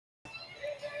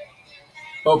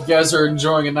Hope you guys are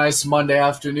enjoying a nice Monday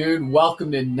afternoon.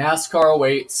 Welcome to NASCAR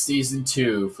 08 Season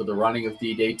 2 for the running of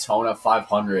the Daytona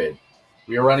 500.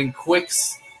 We are running quick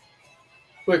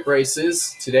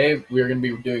races. Today we are going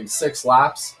to be doing 6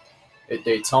 laps at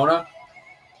Daytona.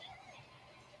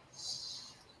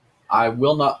 I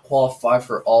will not qualify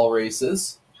for all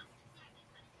races.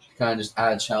 Kind of just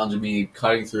add a challenge of me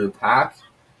cutting through the pack.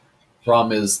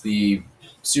 Problem is the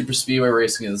super speedway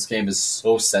racing in this game is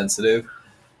so sensitive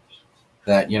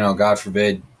that, God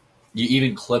forbid, you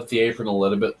even clip the apron a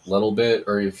little bit,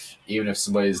 or even if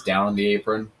somebody's down on the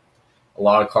apron. A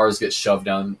lot of cars get shoved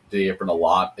down the apron a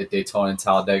lot at Daytona and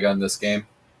Talladega in this game,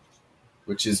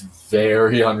 which is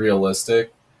very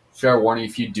unrealistic. Fair warning,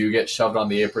 if you do get shoved on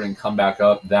the apron and come back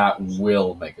up, that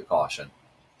will make a caution.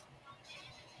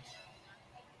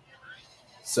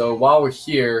 So while we're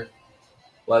here,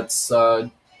 let's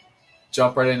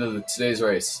jump right into today's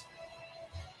race.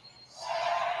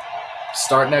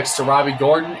 Start next to Robbie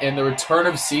Gordon, and the return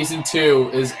of Season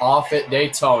 2 is off at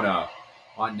Daytona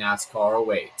on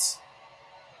NASCAR 08.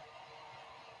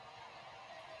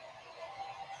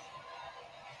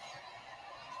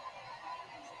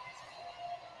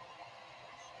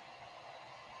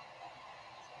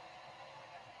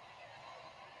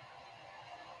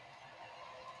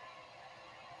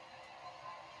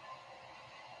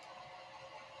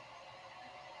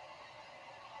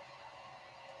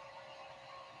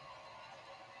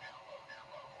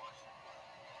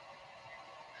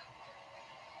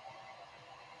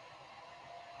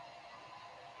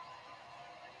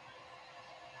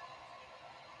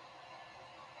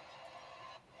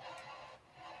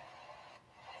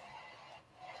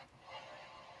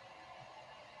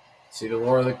 See the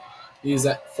roar of these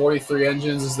at 43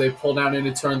 engines as they pull down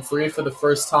into turn 3 for the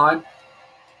first time.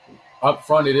 Up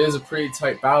front, it is a pretty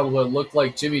tight battle, but it looked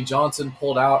like Jimmy Johnson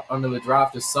pulled out under the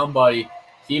draft of somebody.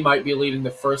 He might be leading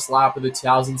the first lap of the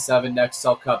 2007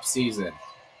 Nextel Cup season.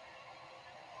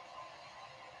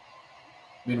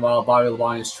 Meanwhile, Bobby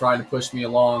Labonte is trying to push me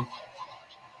along.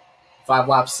 5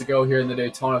 laps to go here in the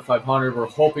Daytona 500. We're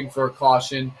hoping for a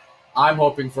caution. I'm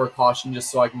hoping for a caution just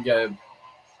so I can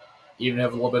even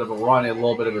have a little bit of a run and a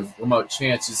little bit of a remote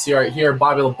chance. You see right here,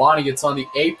 Bobby Labonte gets on the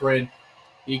apron.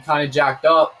 He kind of jacked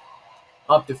up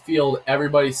the field.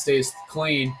 Everybody stays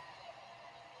clean.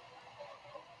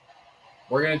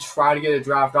 We're going to try to get a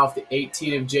draft off the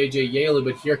 18 of J.J. Yaley,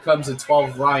 but here comes the 12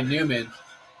 of Ryan Newman.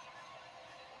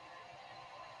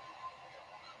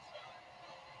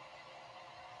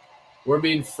 We're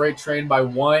being freight trained by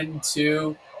 1,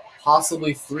 2,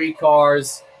 possibly 3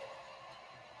 cars.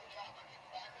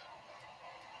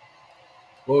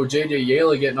 Whoa, J.J.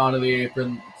 Yaley getting onto the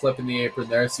apron, clipping the apron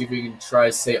there. See if we can try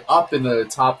to stay up in the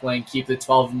top lane, keep the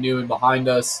 12 Newman behind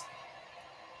us.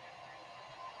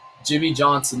 Jimmy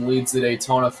Johnson leads the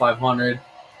Daytona 500.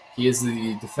 He is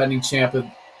the defending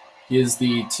champion. He is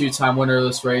the 2-time winner of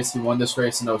this race. He won this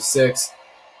race in 2006,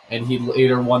 and he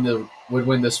later would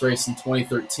win this race in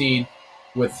 2013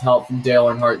 with help from Dale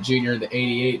Earnhardt Jr. in the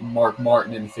 88 and Mark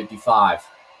Martin in the 55.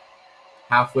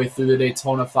 Halfway through the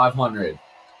Daytona 500.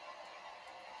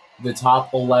 The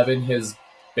top 11 has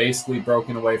basically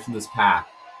broken away from this pack,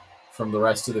 from the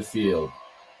rest of the field.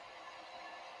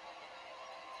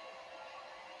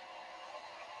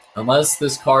 Unless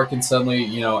this car can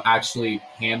suddenly, actually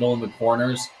handle in the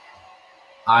corners,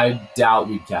 I doubt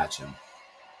we'd catch him.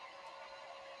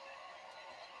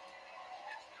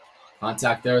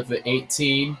 Contact there with the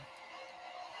 18.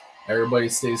 Everybody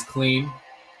stays clean.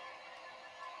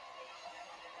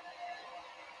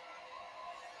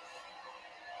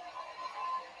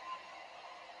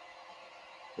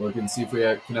 Look and see if we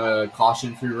can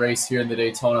caution-free race here in the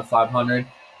Daytona 500.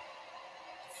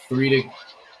 3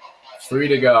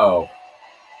 to go.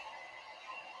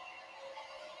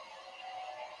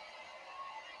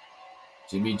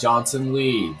 Jimmy Johnson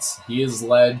leads. He is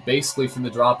led basically from the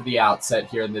drop of the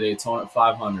outset here in the Daytona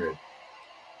 500,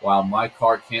 while my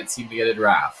car can't seem to get a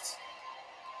draft.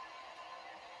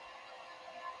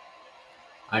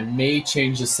 I may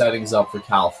change the settings up for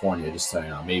California, just so you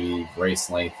know, maybe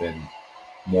race length and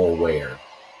more wear,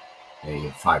 maybe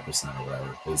 5% or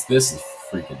whatever, because this is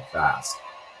freaking fast.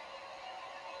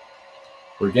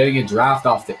 We're getting a draft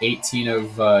off the 18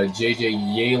 of J.J.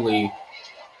 Yaley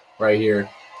right here.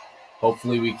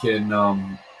 Hopefully we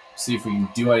can see if we can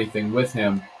do anything with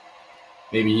him.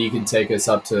 Maybe he can take us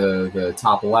up to the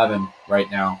top 11 right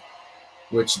now,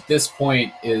 which at this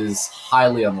point is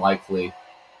highly unlikely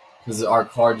because our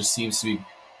cars seem to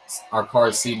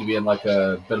be in like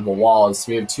a bit of a wall.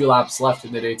 So we have 2 laps left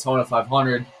in the Daytona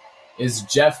 500. Is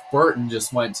Jeff Burton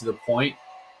just went to the point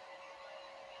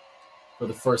for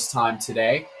the first time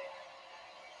today.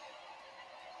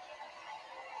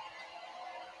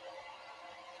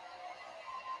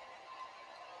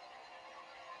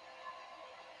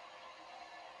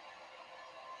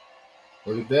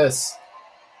 Look at this.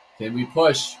 Can we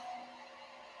push?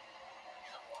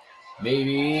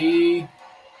 Maybe.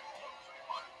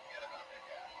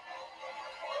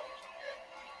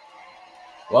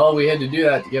 Well, we had to do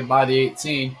that to get by the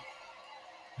 18.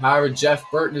 However, Jeff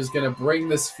Burton is going to bring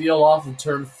this field off of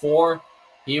turn 4.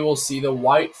 He will see the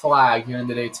white flag here in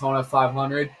the Daytona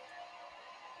 500.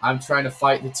 I'm trying to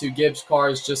fight the 2 Gibbs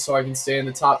cars just so I can stay in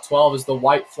the top 12 as the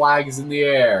white flag is in the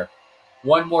air.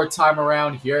 One more time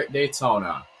around here at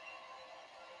Daytona.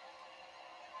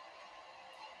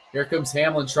 Here comes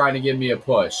Hamlin trying to give me a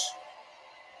push.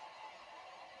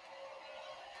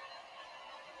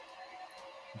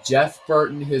 Jeff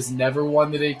Burton has never won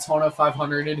the Daytona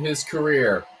 500 in his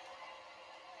career,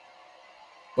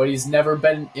 but he's never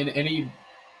been in any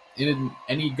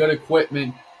good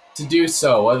equipment to do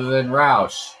so other than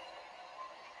Roush,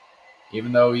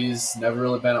 even though he's never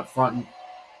really been up front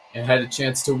and had a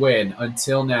chance to win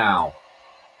until now.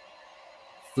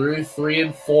 Through 3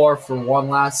 and 4 for one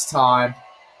last time,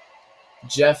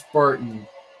 Jeff Burton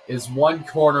is one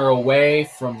corner away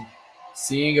from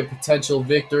seeing a potential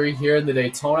victory here in the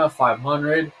Daytona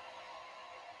 500.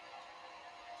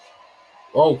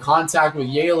 Oh, contact with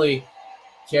Yaley.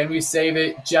 Can we save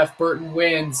it? Jeff Burton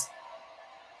wins.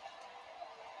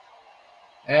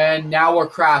 And now we're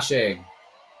crashing.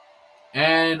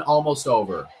 And almost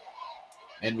over.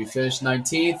 And we finished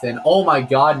 19th. And oh my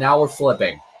God, now we're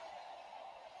flipping.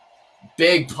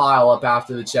 Big pile up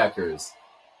after the checkers.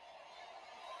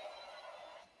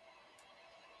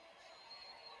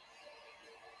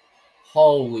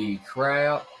 Holy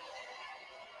crap.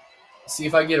 See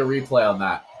if I can get a replay on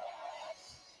that.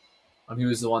 On who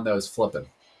was the one that was flipping.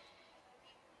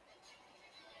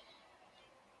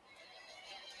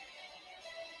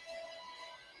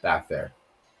 Back there.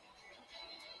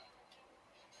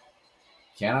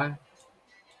 Can I?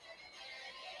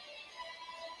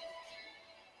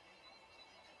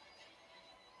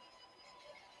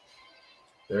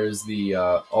 There's the,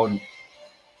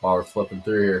 while we're flipping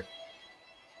through here.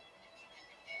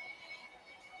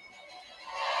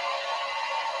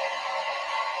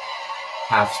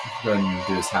 Go ahead and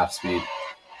do this half speed.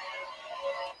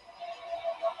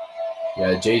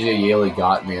 Yeah, JJ Yaley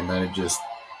got me, and then it just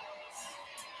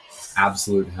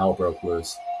absolute hell broke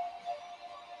loose.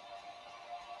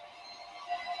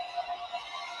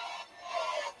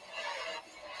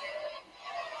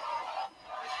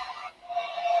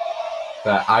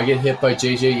 But I get hit by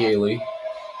JJ Yaley.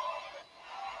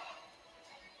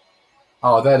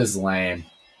 Oh, that is lame.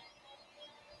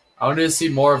 I wanted to see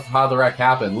more of how the wreck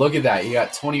happened. Look at that. You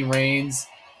got Tony Raines.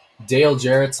 Dale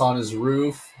Jarrett's on his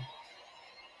roof.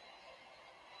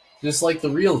 Just like the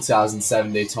real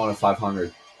 2007 Daytona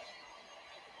 500.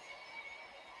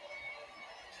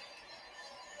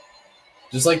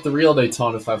 Just like the real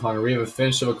Daytona 500. We have a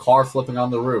finish of a car flipping on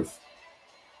the roof.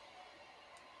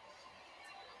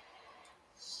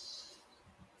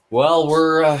 Well,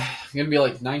 we're going to be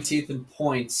like 19th in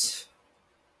points.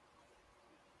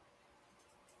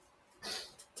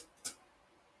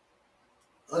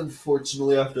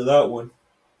 Unfortunately, after that one.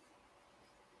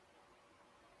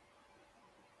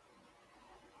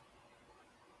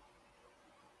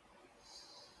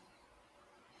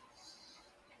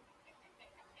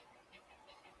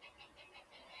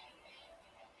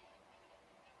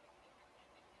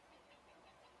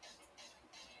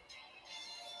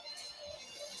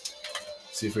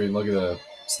 See if we can look at the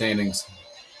standings.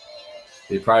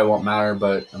 They probably won't matter,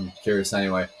 but I'm curious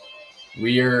anyway.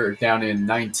 We are down in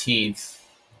 19th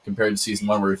compared to season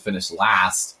 1 where we finished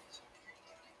last.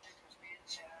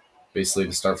 Basically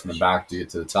to start from the back to get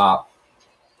to the top.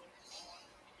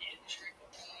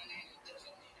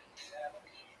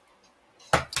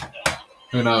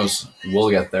 Who knows? We'll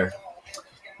get there.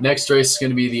 Next race is going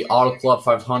to be the Auto Club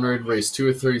 500, race 2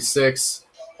 of 36.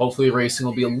 Hopefully racing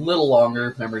will be a little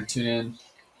longer. Remember to tune in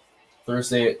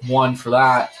Thursday at 1 for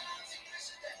that.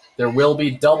 There will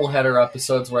be doubleheader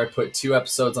episodes where I put 2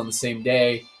 episodes on the same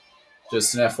day.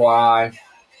 Just an FYI,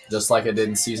 just like I did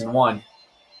in season 1.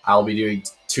 I'll be doing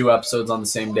 2 episodes on the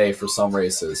same day for some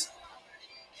races.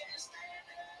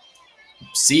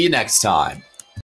 See you next time.